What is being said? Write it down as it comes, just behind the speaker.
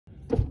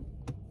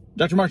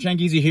Dr. Mark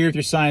Changizi here with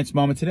your Science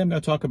Moment. Today I'm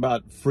going to talk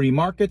about free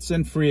markets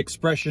and free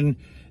expression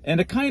and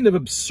a kind of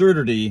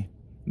absurdity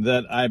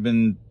that I've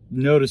been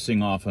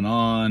noticing off and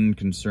on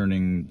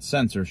concerning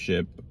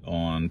censorship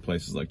on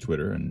places like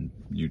Twitter and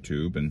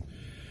YouTube and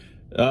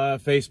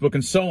Facebook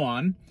and so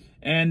on.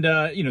 And,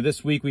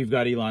 this week we've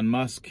got Elon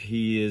Musk.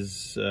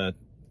 He's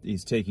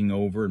taking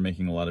over and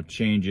making a lot of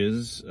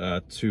changes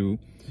to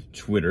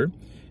Twitter.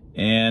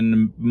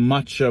 And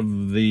much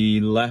of the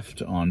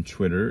left on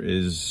Twitter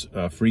is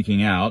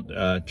freaking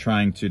out,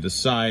 trying to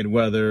decide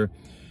whether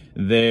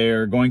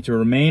they're going to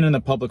remain in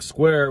the public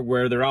square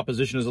where their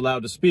opposition is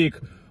allowed to speak,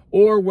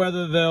 or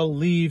whether they'll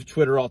leave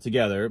Twitter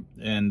altogether.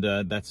 And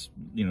that's,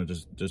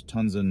 just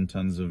tons and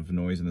tons of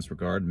noise in this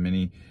regard.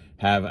 Many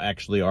have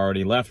actually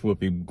already left.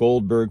 Whoopi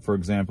Goldberg, for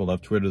example,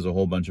 left Twitter. There's a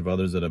whole bunch of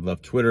others that have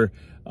left Twitter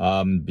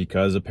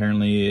because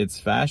apparently it's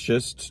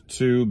fascist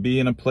to be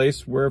in a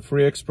place where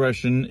free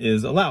expression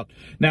is allowed.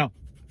 Now,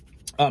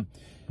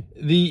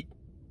 the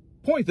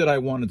point that I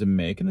wanted to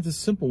make, and it's a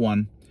simple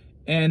one,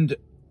 and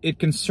it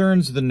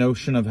concerns the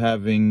notion of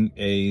having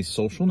a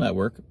social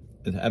network,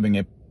 having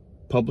a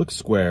public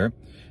square,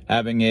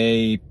 having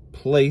a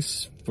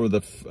place for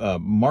the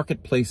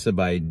marketplace of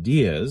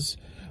ideas,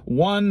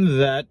 one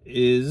that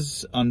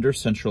is under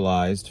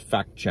centralized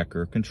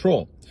fact-checker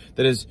control.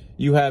 That is,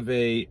 you have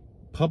a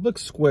public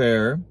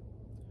square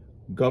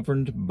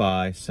governed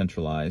by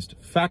centralized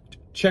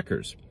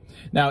fact-checkers.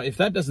 Now, if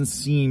that doesn't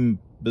seem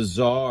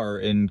bizarre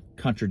and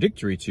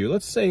contradictory to you,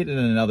 let's say it in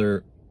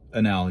another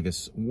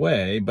analogous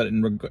way, but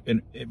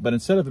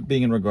instead of it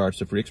being in regards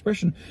to free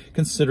expression,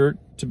 consider it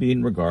to be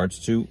in regards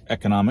to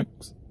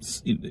economics,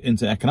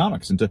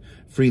 into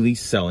freely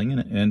selling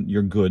and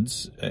your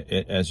goods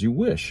as you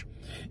wish.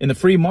 In the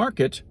free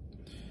market,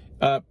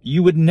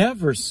 you would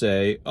never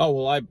say, oh,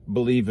 well, I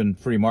believe in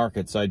free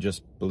markets. I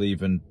just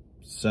believe in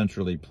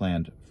centrally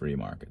planned free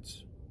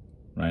markets,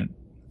 right?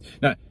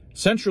 Now,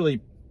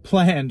 centrally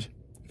planned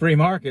free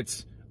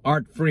markets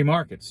aren't free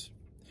markets.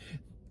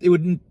 It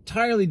would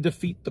entirely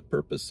defeat the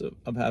purpose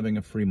of having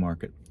a free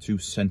market to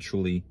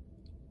centrally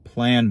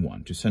plan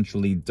one, to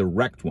centrally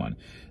direct one.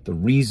 The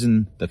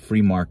reason that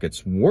free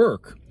markets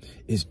work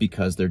is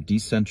because they're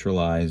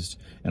decentralized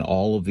and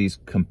all of these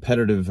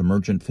competitive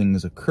emergent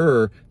things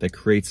occur that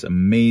creates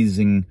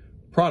amazing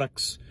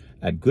products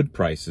at good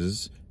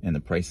prices, and the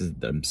prices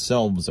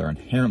themselves are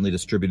inherently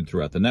distributed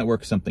throughout the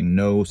network, something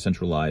no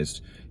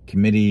centralized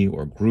committee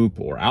or group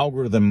or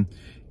algorithm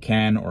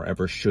can or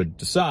ever should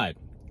decide.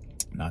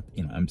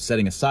 I'm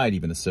setting aside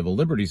even the civil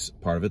liberties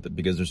part of it,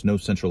 because there's no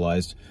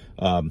centralized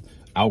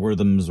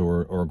algorithms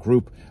or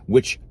group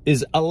which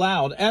is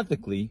allowed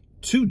ethically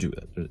to do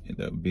that.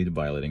 That would be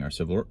violating our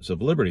civil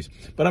liberties.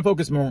 But I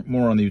focus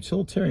more on the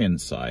utilitarian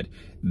side.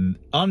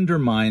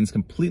 Undermines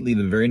completely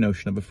the very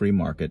notion of a free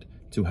market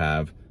to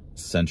have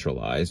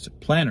centralized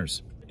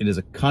planners. It is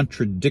a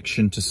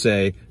contradiction to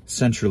say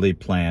centrally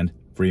planned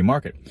free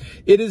market.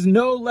 It is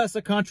no less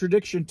a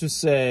contradiction to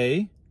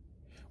say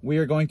we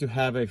are going to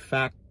have a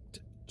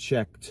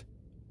fact-checked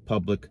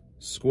public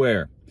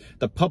square.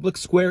 The public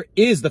square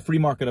is the free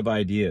market of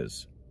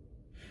ideas.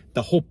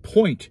 The whole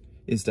point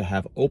is to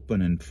have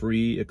open and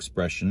free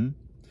expression,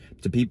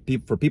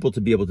 for people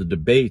to be able to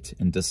debate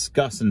and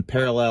discuss in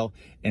parallel,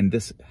 and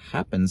this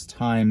happens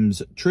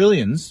times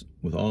trillions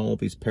with all of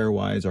these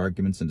pairwise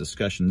arguments and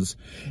discussions.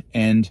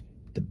 And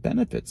the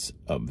benefits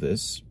of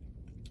this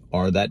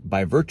are that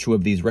by virtue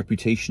of these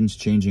reputations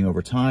changing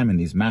over time and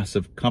these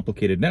massive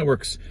complicated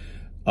networks,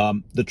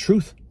 the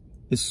truth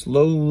is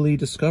slowly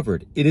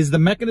discovered. It is the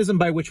mechanism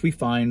by which we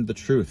find the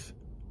truth.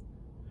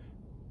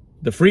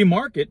 The free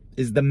market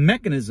is the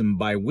mechanism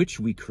by which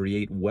we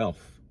create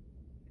wealth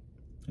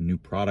and new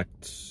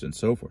products and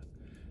so forth.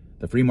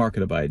 The free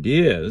market of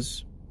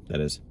ideas, that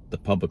is the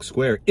public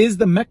square, is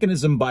the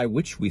mechanism by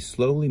which we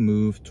slowly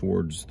move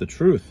towards the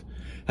truth.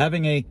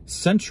 Having a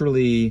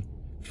centrally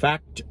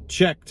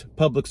fact-checked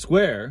public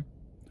square,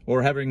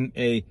 or having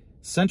a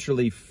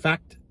centrally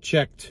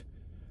fact-checked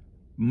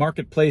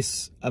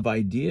marketplace of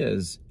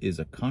ideas, is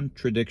a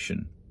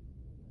contradiction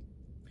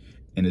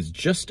and is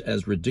just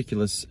as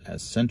ridiculous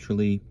as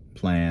centrally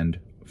planned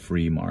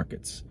free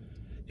markets.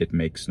 It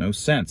makes no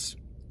sense.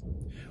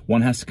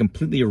 One has to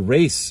completely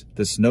erase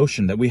this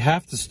notion that we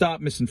have to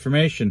stop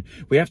misinformation.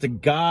 We have to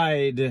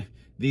guide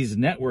these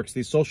networks,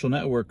 these social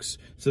networks,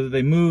 so that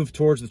they move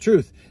towards the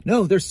truth.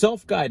 No, they're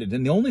self-guided,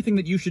 and the only thing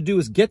that you should do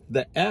is get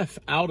the F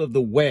out of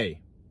the way.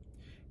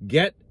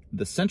 Get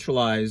the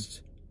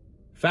centralized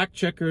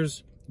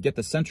fact-checkers, get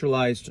the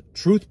centralized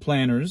truth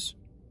planners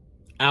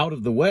out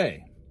of the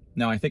way.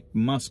 Now, I think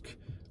Musk,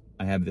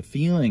 I have the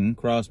feeling,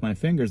 cross my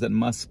fingers, that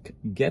Musk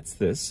gets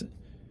this,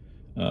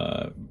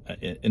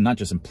 and not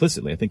just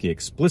implicitly. I think he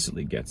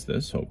explicitly gets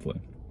this,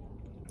 hopefully.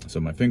 So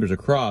my fingers are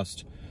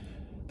crossed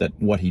that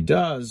what he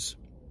does,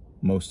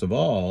 most of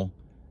all,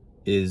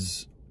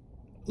 is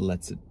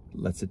lets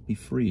it be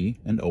free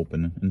and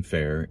open and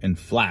fair and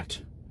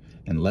flat,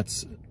 and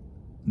lets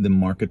the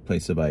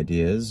marketplace of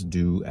ideas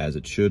do as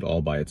it should,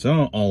 all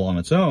on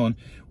its own,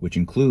 which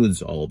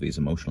includes all of these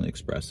emotionally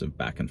expressive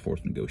back and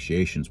forth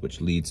negotiations,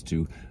 which leads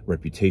to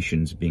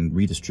reputations being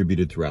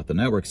redistributed throughout the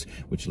networks,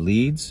 which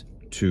leads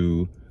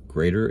to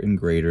greater and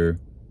greater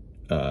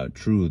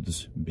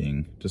truths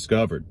being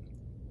discovered.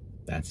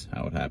 That's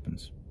how it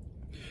happens.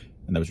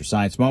 And that was your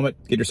science moment.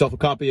 Get yourself a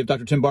copy of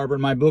Dr. Tim Barber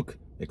and my book,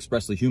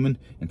 Expressly Human,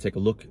 and take a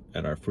look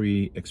at our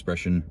Free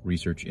Expression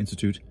Research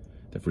Institute,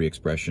 the Free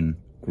Expression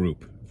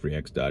Group,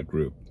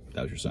 freex.group.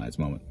 That was your science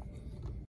moment.